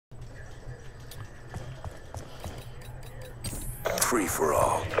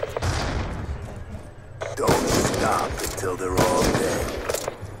free-for-all. Don't stop until they're all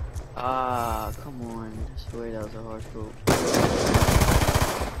dead. Ah, come on. I swear that was a hard scope.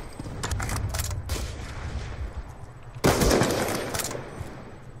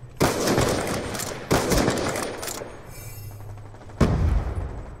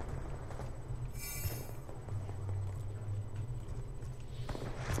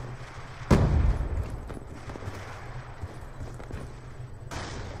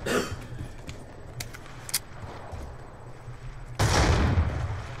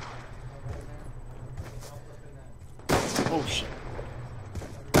 Oh shit.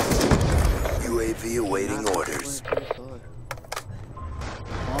 UAV awaiting orders. Well,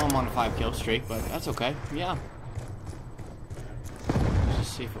 I'm on a 5-kill streak, but that's okay. Yeah. Let's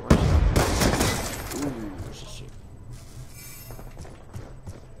just see if it works. Ooh, let's just see.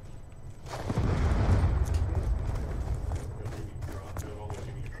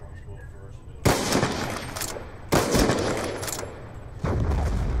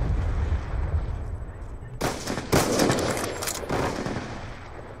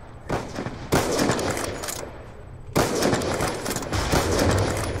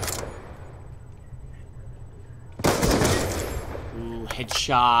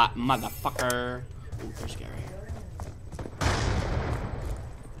 Headshot, motherfucker. Ooh, they're scary.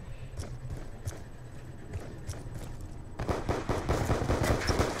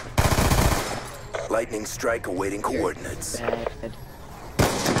 Lightning strike awaiting coordinates. Bad.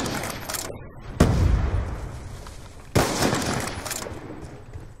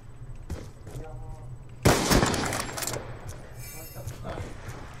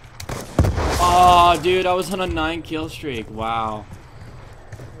 Oh, dude, I was on a 9-kill streak. Wow.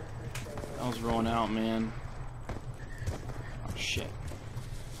 I was rolling out, man. Oh, shit.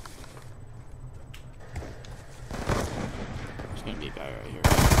 There's gonna be a guy right here.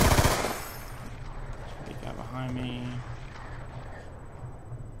 There's gonna be a guy behind me.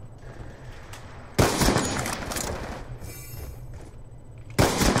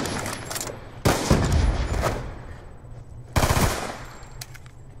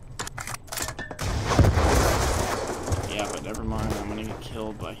 Yeah, but never mind. I'm gonna get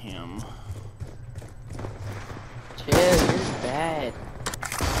killed by him. Chill, you're bad.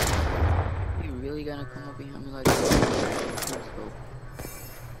 You really gonna come up behind me like that? Let's go.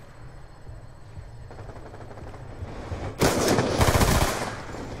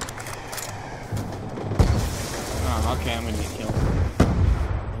 Oh, okay, I'm gonna get killed.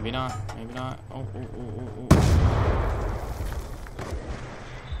 Maybe not. Maybe not. Oh, oh, oh, oh, oh.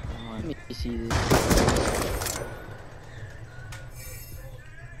 Come on. Let me see this.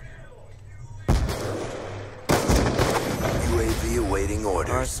 UAV awaiting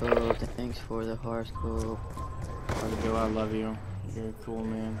orders. Horoscope, thanks for the horoscope. Brother Joe, I love you. You're cool,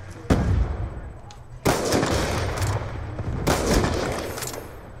 man.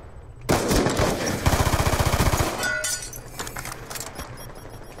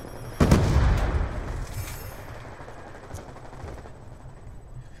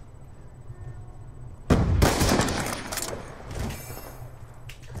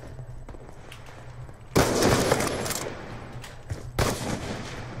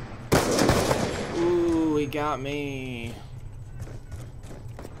 Ooh, he got me.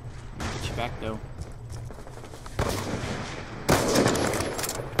 I'm gonna get you back though.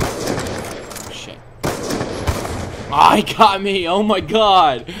 Oh, shit. Oh, he got me! Oh my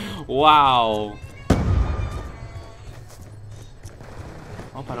god! Wow.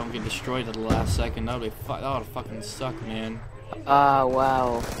 Hope I don't get destroyed at the last second. That would fucking suck, man. Ah,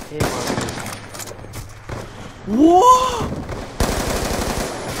 wow. Hey, What?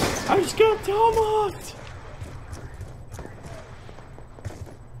 I just got tomahawked!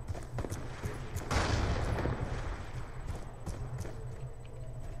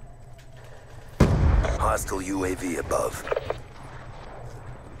 Hostile UAV above.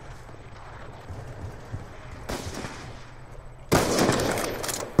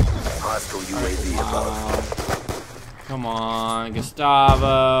 Hostile UAV above. Come on,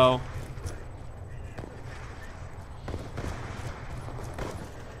 Gustavo.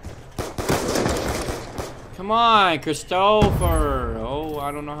 Come on, Christopher. Oh,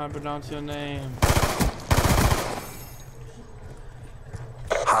 I don't know how to pronounce your name.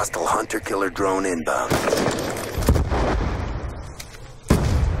 Hostile hunter-killer drone inbound.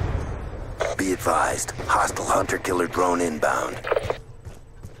 Be advised, hostile hunter-killer drone inbound.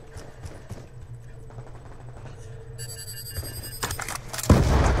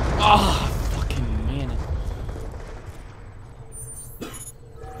 Ah, fucking man.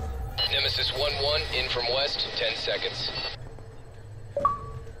 Nemesis 1-1 in from west, 10 seconds.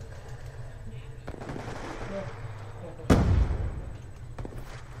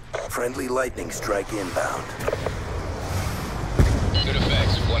 Friendly lightning strike inbound. Good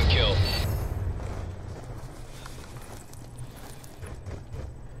effects. 1 kill.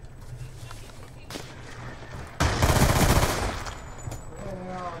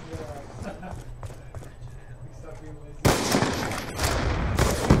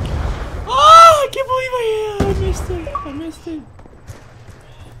 Oh, I can't believe I missed it. I missed it.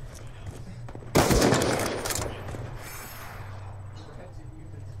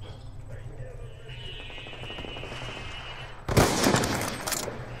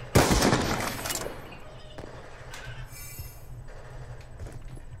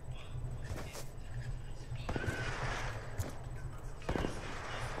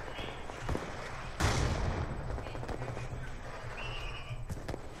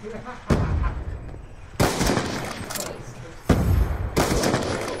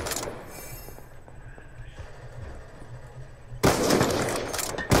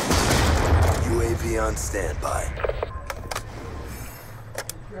 UAV on standby.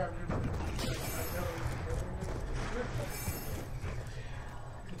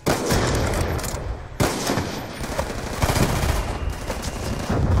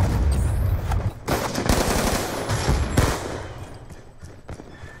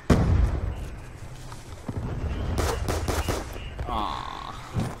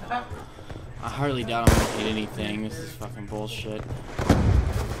 I hardly doubt I'm gonna hit anything. This is fucking bullshit.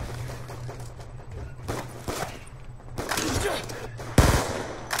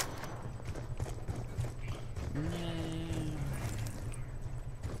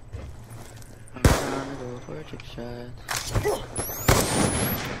 I'm trying to go for a trick shot.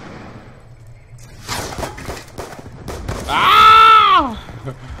 Ah!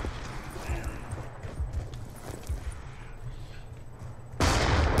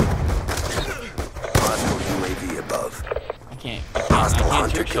 Hostile UAV above. I can't Hostile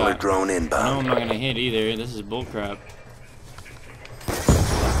hunter trick killer shot. drone I know inbound. I'm not gonna hit either. This is bullcrap.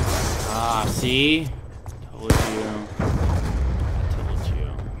 Ah, see? Told you. I told you.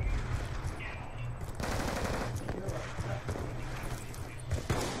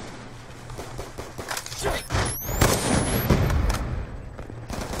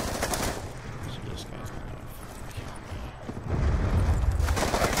 So this guy's gonna fucking kill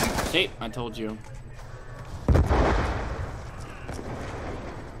me. See? I told you.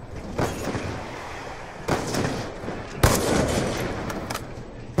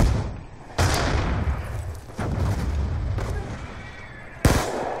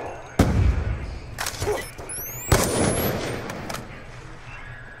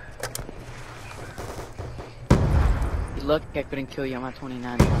 You lucky I couldn't kill you on my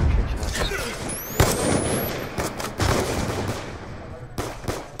 29 on trick shot.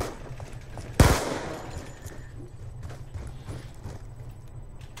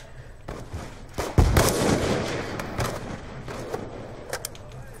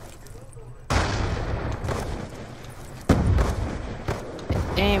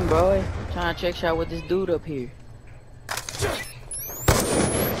 Damn, bro. I'm trying to trick shot with this dude up here.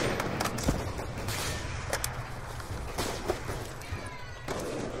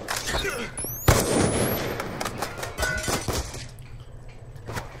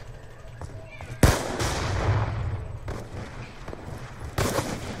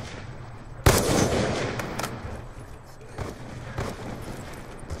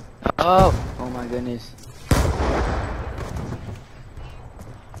 Oh my goodness.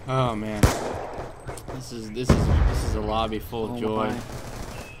 Oh man. This is a lobby full of joy. My.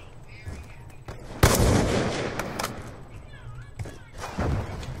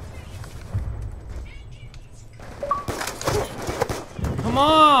 Come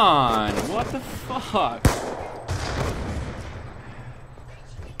on! What the fuck?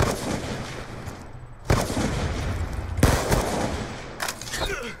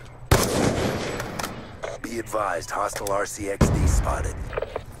 Be advised, hostile RCXD spotted.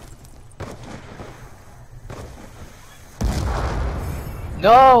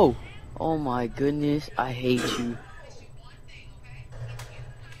 No! Oh my goodness, I hate you.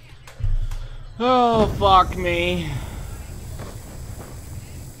 Oh, fuck me.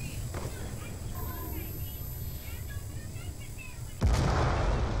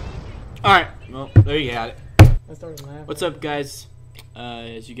 Alright, well, there you got it. What's up, guys?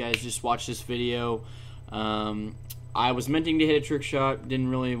 As you guys just watched this video, I was meant to hit a trick shot,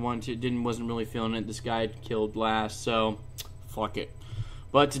 wasn't really feeling it. This guy killed last, so fuck it.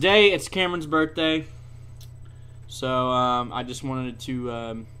 But today, it's Cameron's birthday, so I just wanted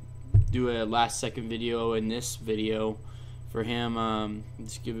to do a last second video in this video for him.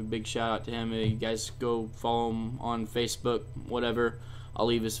 Just give a big shout out to him. You guys go follow him on Facebook, whatever. I'll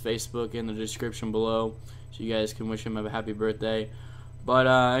leave his Facebook in the description below, so you guys can wish him a happy birthday. But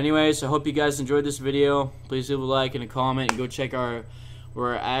anyways, I hope you guys enjoyed this video. Please leave a like and a comment, and go check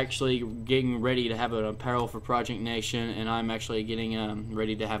we're actually getting ready to have an apparel for Project Nation, and I'm actually getting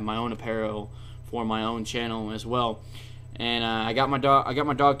ready to have my own apparel for my own channel as well. And I got my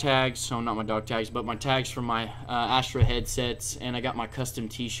dog tags, so not my dog tags, but my tags for my Astra headsets, and I got my custom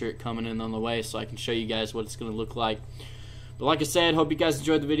t-shirt coming in on the way, so I can show you guys what it's going to look like. But like I said, hope you guys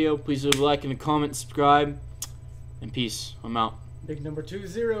enjoyed the video. Please leave a like and a comment, subscribe, and peace. I'm out. Big number 20,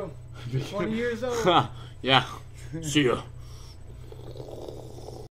 20 years old. Yeah. See ya.